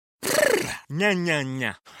Nya nya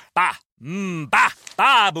nya. Ba.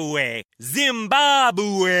 Babue.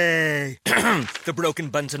 Zimbabwe. The broken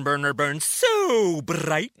Bunsen burner burns so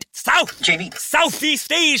bright. Jamie.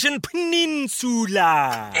 Southeast Asian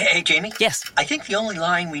Peninsula. Hey, Jamie? Yes? I think the only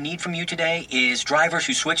line we need from you today is drivers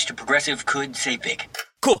who switch to Progressive could save big.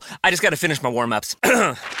 Cool. I just gotta finish my warm-ups.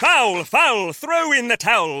 Foul, throw in the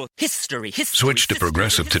towel. History. Switch to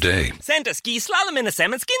Progressive today. Santa ski slalom in a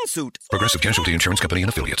salmon skin suit. Progressive Casualty Insurance Company and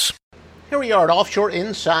Affiliates. Here we are at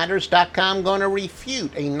OffshoreInsiders.com going to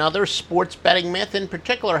refute another sports betting myth, in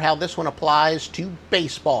particular how this one applies to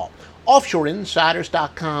baseball.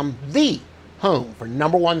 OffshoreInsiders.com, the home for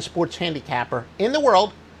number one sports handicapper in the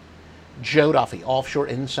world, Joe Duffy,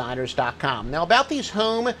 OffshoreInsiders.com. Now about these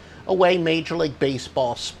home-away Major League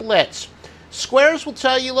Baseball splits. Squares will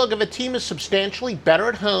tell you, look, if a team is substantially better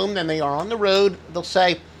at home than they are on the road, they'll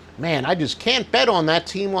say, man, I just can't bet on that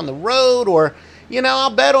team on the road, or I'll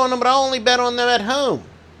bet on them, but I'll only bet on them at home.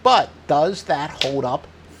 But does that hold up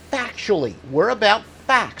factually? We're about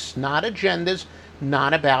facts, not agendas,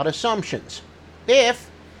 not about assumptions.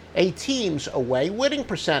 If a team's away winning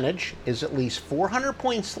percentage is at least 400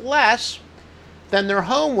 points less than their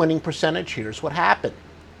home winning percentage, here's what happened.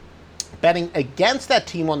 Betting against that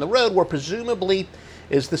team on the road, where presumably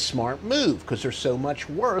is the smart move because they're so much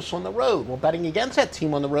worse on the road. Well, betting against that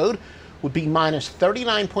team on the road would be minus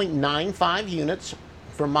 39.95 units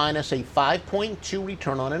for minus a 5.2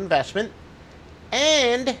 return on investment,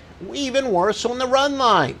 and even worse on the run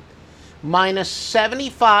line, minus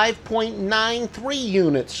 75.93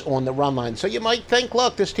 units on the run line. So you might think,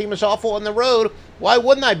 look, this team is awful on the road. Why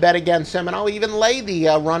wouldn't I bet against them? And I'll even lay the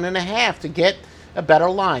run and a half to get a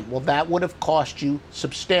better line. Well, that would have cost you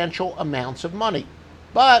substantial amounts of money.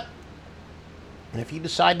 But if you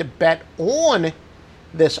decide to bet on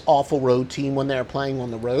this awful road team when they're playing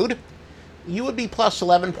on the road, you would be plus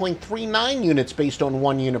 11.39 units based on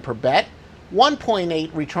 1 unit per bet,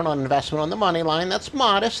 1.8 return on investment on the money line. That's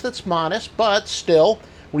modest, but still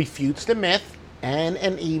refutes the myth, and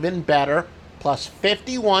an even better plus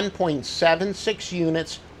 51.76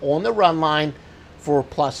 units on the run line for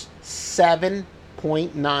plus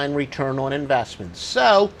 7.9 return on investment.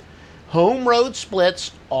 So home road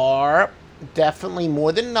splits are definitely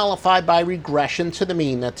more than nullified by regression to the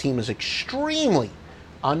mean. That team is extremely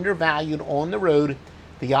undervalued on the road.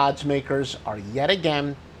 The odds makers are yet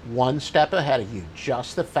again one step ahead of you.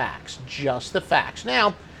 Just the facts.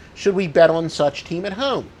 Now, should we bet on such team at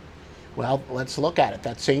home? Well, let's look at it.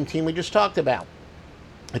 That same team we just talked about.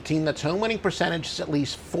 A team that's home winning percentage is at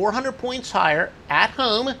least 400 points higher at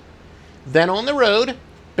home than on the road.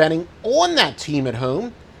 Betting on that team at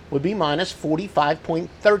home would be minus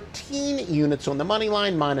 45.13 units on the money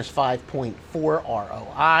line, minus 5.4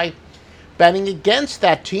 ROI. Betting against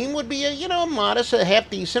that team would be a modest, a half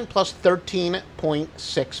decent, plus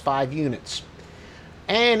 13.65 units.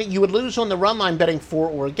 And you would lose on the run line betting for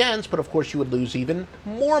or against, but of course you would lose even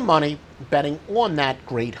more money betting on that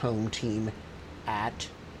great home team at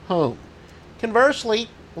home. Conversely,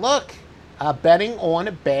 look, betting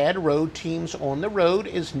on bad road teams on the road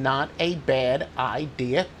is not a bad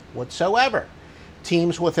idea whatsoever.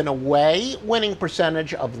 Teams with an away winning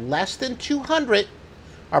percentage of less than 200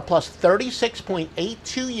 are plus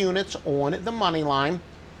 36.82 units on the money line,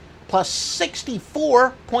 plus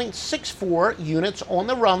 64.64 units on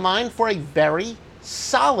the run line for a very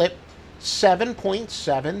solid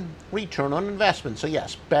 7.7 return on investment. So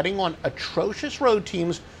yes, betting on atrocious road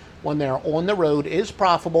teams when they're on the road is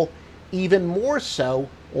profitable, even more so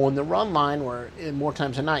on the run line, where more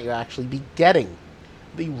times than not you'll actually be getting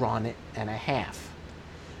the run and a half.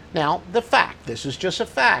 Now, this is just a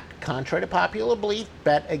fact. Contrary to popular belief,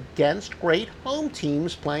 bet against great home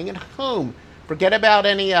teams playing at home. Forget about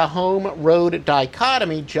any home-road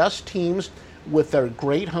dichotomy, just teams with a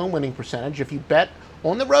great home winning percentage. If you bet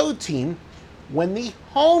on the road team, when the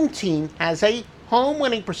home team has a home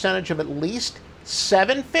winning percentage of at least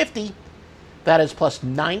 750, that is plus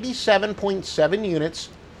 97.7 units,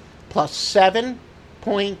 plus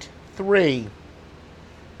 7.3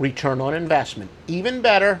 return on investment. Even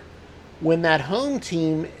better when that home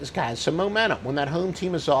team has some momentum. When that home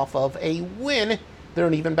team is off of a win, they're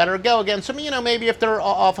an even better go against them. Maybe if they're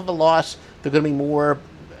off of a loss, they're going to be more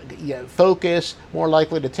focused, more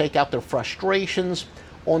likely to take out their frustrations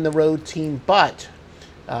on the road team. But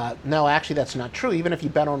no, actually that's not true. Even if you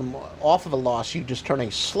bet on them off of a loss, you just turn a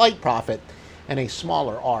slight profit and a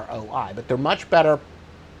smaller ROI. But they're much better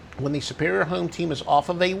when the superior home team is off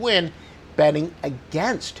of a win, betting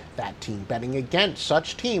against that team, betting against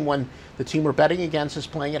such team when the team we're betting against is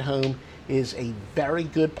playing at home is a very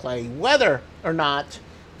good play, whether or not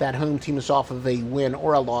that home team is off of a win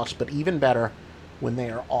or a loss, but even better when they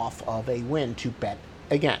are off of a win to bet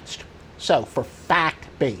against. So for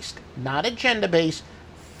fact-based, not agenda-based,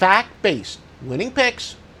 fact-based winning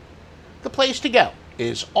picks, the place to go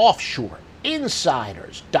is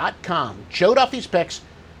OffshoreInsiders.com. Joe Duffy's Picks,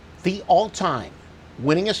 the all-time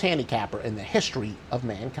winningest handicapper in the history of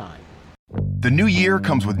mankind. The new year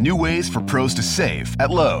comes with new ways for pros to save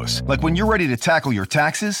at Lowe's. Like when you're ready to tackle your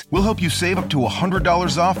taxes, we'll help you save up to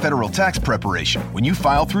 $100 off federal tax preparation when you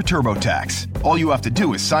file through TurboTax. All you have to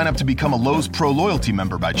do is sign up to become a Lowe's Pro Loyalty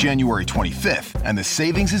member by January 25th, and the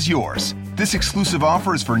savings is yours. This exclusive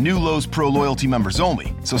offer is for new Lowe's Pro Loyalty members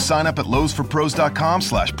only, so sign up at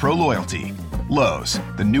lowesforpros.com/proloyalty. Lowe's,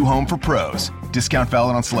 the new home for pros. Discount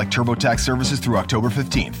valid on select TurboTax services through October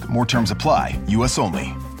 15th. More terms apply. U.S.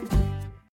 only.